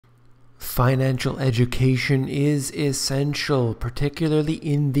Financial education is essential, particularly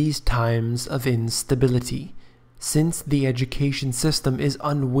in these times of instability, since the education system is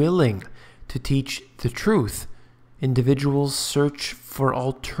unwilling to teach the truth. Individuals search for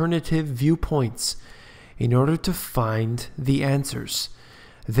alternative viewpoints in order to find the answers.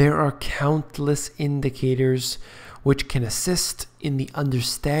 There are countless indicators which can assist in the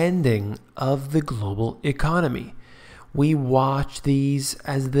understanding of the global economy. We watch these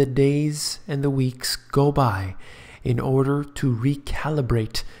as the days and the weeks go by in order to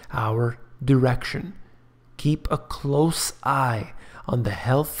recalibrate our direction. Keep a close eye on the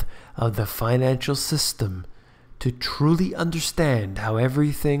health of the financial system to truly understand how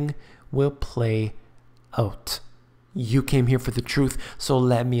everything will play out. You came here for the truth, so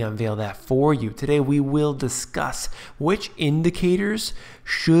let me unveil that for you. Today we will discuss which indicators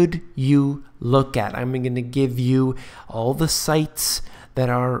should you look at. I'm going to give you all the sites that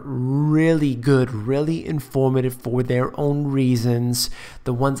are really good, really informative for their own reasons.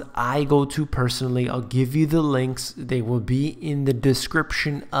 The ones I go to personally, I'll give you the links. They will be in the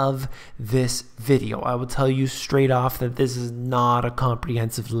description of this video. I will tell you straight off that this is not a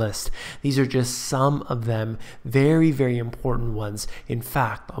comprehensive list. These are just some of them, very, very important ones. In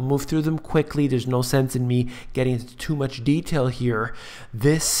fact, I'll move through them quickly. There's no sense in me getting into too much detail here.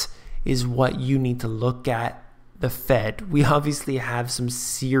 This is what you need to look at. The Fed. We obviously have some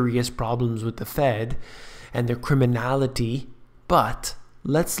serious problems with the Fed and their criminality, but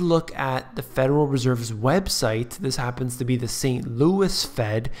let's look at the Federal Reserve's website. This happens to be the St. Louis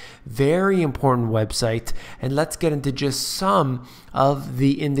Fed, very important website, and let's get into just some of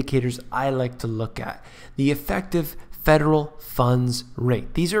the indicators I like to look at. The effective federal funds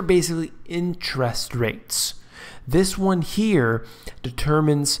rate. These are basically interest rates. This one here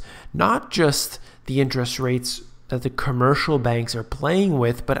determines not just the interest rates that the commercial banks are playing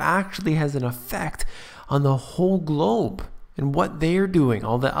with, but actually has an effect on the whole globe and what they're doing,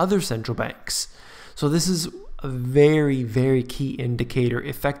 all the other central banks. So this is a very, very key indicator,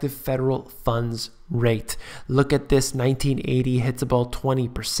 effective federal funds rate. Look at this, 1980 hits about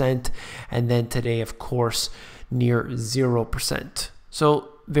 20%, and then today, of course, near 0%. So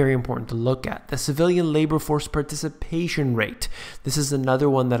very important to look at. The civilian labor force participation rate. This is another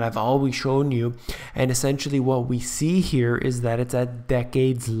one that I've always shown you, and essentially what we see here is that it's at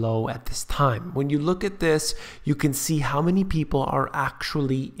decades low at this time. When you look at this, you can see how many people are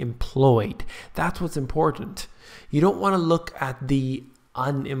actually employed. That's what's important. You don't want to look at the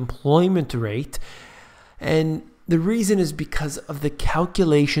unemployment rate, and the reason is because of the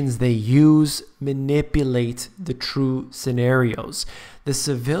calculations they use manipulate the true scenarios. The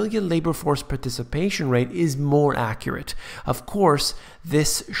civilian labor force participation rate is more accurate. Of course,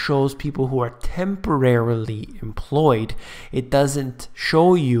 this shows people who are temporarily employed. It doesn't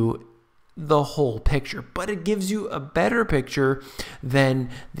show you the whole picture, but it gives you a better picture than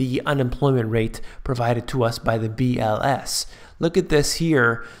the unemployment rate provided to us by the BLS. Look at this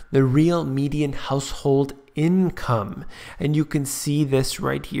here, the real median household income, and you can see this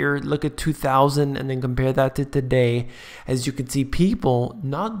right here. Look at 2000 and then compare that to today. As you can see, people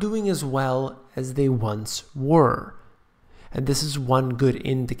not doing as well as they once were, and this is one good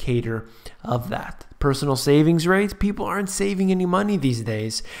indicator of that. Personal savings rates, people aren't saving any money these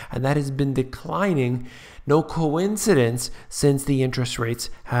days, and that has been declining. No coincidence, since the interest rates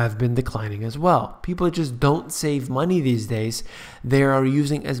have been declining as well. People just don't save money these days. They are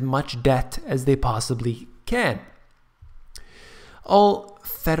using as much debt as they possibly can. All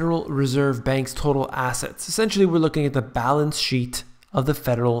Federal Reserve Bank's total assets. Essentially, we're looking at the balance sheet of the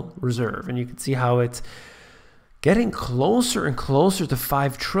Federal Reserve, and you can see how it's getting closer and closer to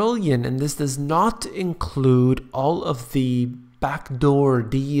 5 trillion, and this does not include all of the backdoor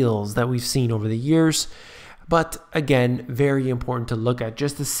deals that we've seen over the years. But again, very important to look at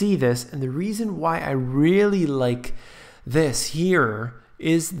just to see this. And the reason why I really like this here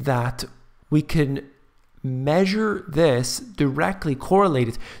is that we can measure this directly, correlate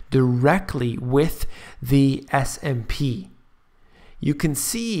it directly with the S&P. You can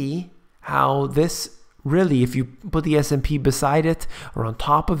see how this really, if you put the S&P beside it or on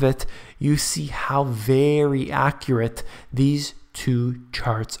top of it, you see how very accurate these two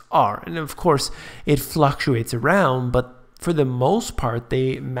charts are. And of course, it fluctuates around, but for the most part,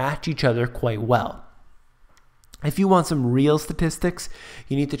 they match each other quite well. If you want some real statistics,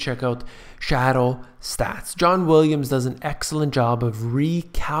 you need to check out Shadow Stats. John Williams does an excellent job of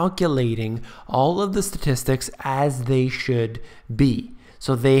recalculating all of the statistics as they should be.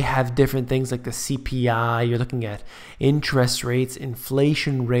 So they have different things like the CPI, you're looking at interest rates,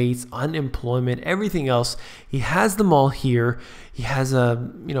 inflation rates, unemployment, everything else. He has them all here. He has a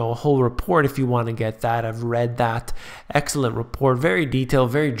whole report if you want to get that. I've read that. Excellent report, very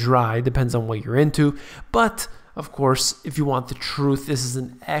detailed, very dry, depends on what you're into. But of course, if you want the truth, this is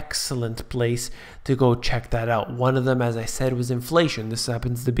an excellent place to go check that out. One of them, as I said, was inflation. This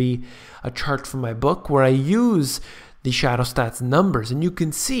happens to be a chart from my book where I use the shadow stats numbers. And you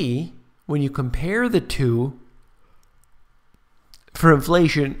can see when you compare the two, for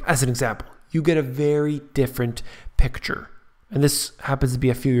inflation, as an example, you get a very different picture. And this happens to be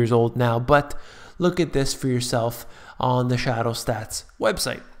a few years old now, but look at this for yourself on the shadow stats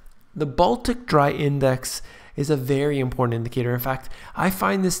website. The Baltic Dry Index is a very important indicator. In fact, I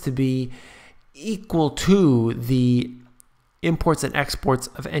find this to be equal to the imports and exports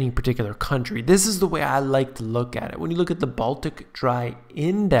of any particular country. This is the way I like to look at it. When you look at the Baltic Dry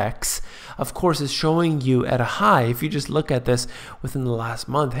Index, of course, it's showing you at a high. If you just look at this within the last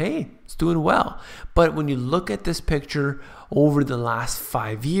month, hey, it's doing well. But when you look at this picture over the last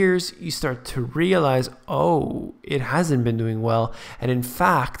 5 years, you start to realize, oh, it hasn't been doing well. And in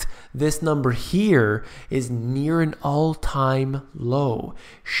fact, this number here is near an all-time low.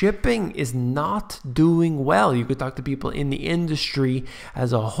 Shipping is not doing well. You could talk to people in the industry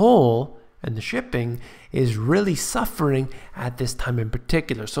as a whole, and the shipping is really suffering at this time in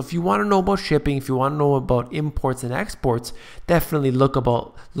particular. So if you want to know about shipping, if you want to know about imports and exports, definitely look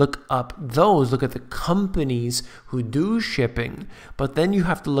up those, look at the companies who do shipping. But then you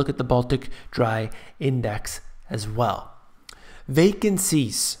have to look at the Baltic Dry Index as well.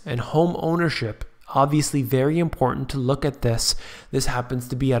 Vacancies and home ownership, obviously very important to look at this. This happens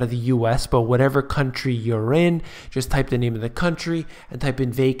to be out of the US, but whatever country you're in, just type the name of the country and type in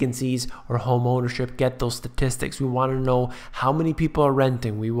vacancies or home ownership, get those statistics. We want to know how many people are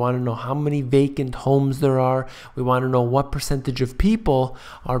renting. We want to know how many vacant homes there are. We want to know what percentage of people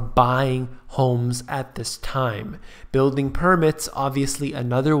are buying homes at this time. Building permits, obviously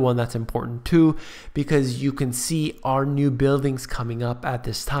another one that's important too, because you can see our new buildings coming up at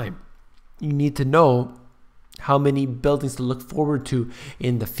this time. You need to know how many buildings to look forward to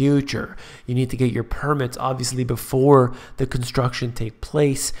in the future. You need to get your permits obviously before the construction take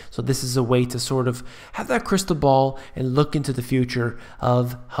place. So this is a way to sort of have that crystal ball and look into the future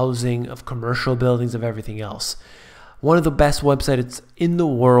of housing, of commercial buildings, of everything else. One of the best websites in the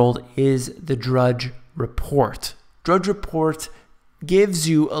world is the DRUDGE report. DRUDGE report gives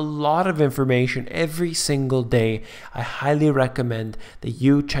you a lot of information every single day. I highly recommend that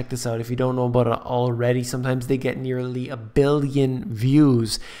you check this out if you don't know about it already. Sometimes they get nearly 1 billion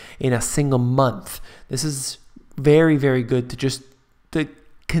views in a single month. This is very, very good to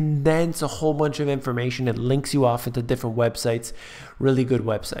condense a whole bunch of information. It links you off into different websites. Really good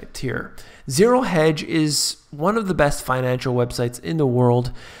website here. Zero Hedge is one of the best financial websites in the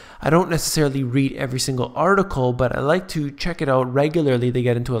world. I don't necessarily read every single article, but I like to check it out regularly. They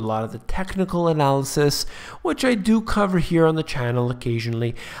get into a lot of the technical analysis, which I do cover here on the channel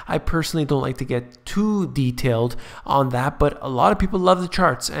occasionally. I personally don't like to get too detailed on that, but a lot of people love the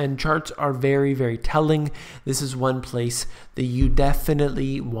charts, and charts are very, very telling. This is one place that you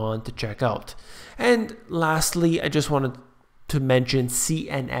definitely want to check out. And lastly, I just wanted to mention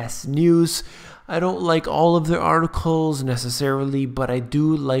CNS News. I don't like all of their articles necessarily, but I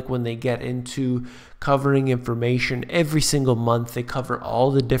do like when they get into covering information every single month. They cover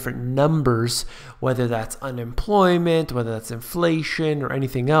all the different numbers, whether that's unemployment, whether that's inflation or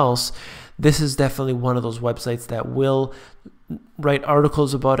anything else. This is definitely one of those websites that will write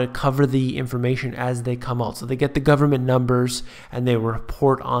articles about it, cover the information as they come out. So they get the government numbers and they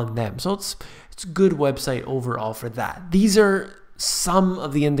report on them. So it's a good website overall for that. These are some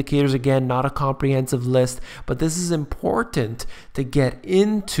of the indicators, again, not a comprehensive list, but this is important to get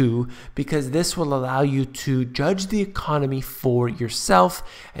into because this will allow you to judge the economy for yourself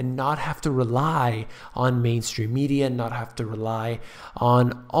and not have to rely on mainstream media, not have to rely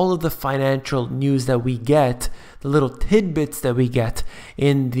on all of the financial news that we get, the little tidbits that we get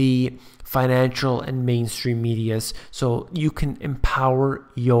in the financial and mainstream medias, so you can empower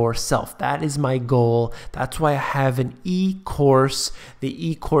yourself. That is my goal. That's why I have an e-course. The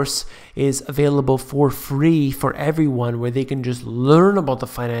e-course is available for free for everyone, where they can just learn about the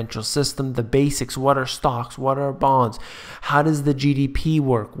financial system, the basics. What are stocks? What are bonds? How does the GDP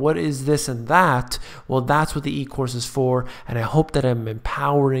work? What is this and that? Well, that's what the e-course is for, and I hope that I'm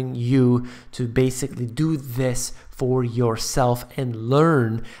empowering you to basically do this for yourself and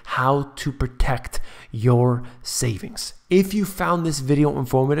learn how to protect your savings. If you found this video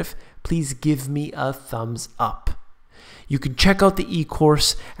informative, please give me a thumbs up. You can check out the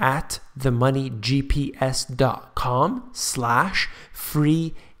eCourse at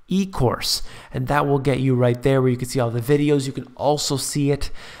themoneygps.com/free eCourse, and that will get you right there where you can see all the videos. You can also see it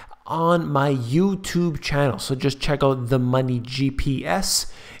on my YouTube channel. So just check out The Money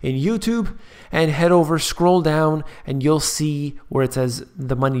GPS in YouTube and head over, scroll down, and you'll see where it says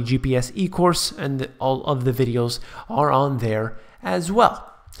The Money GPS eCourse, and all of the videos are on there as well.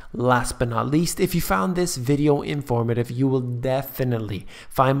 Last but not least, if you found this video informative, you will definitely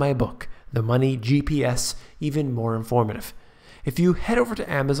find my book, The Money GPS, even more informative. If you head over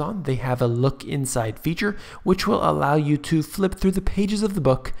to Amazon, they have a look inside feature, which will allow you to flip through the pages of the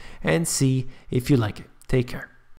book and see if you like it. Take care.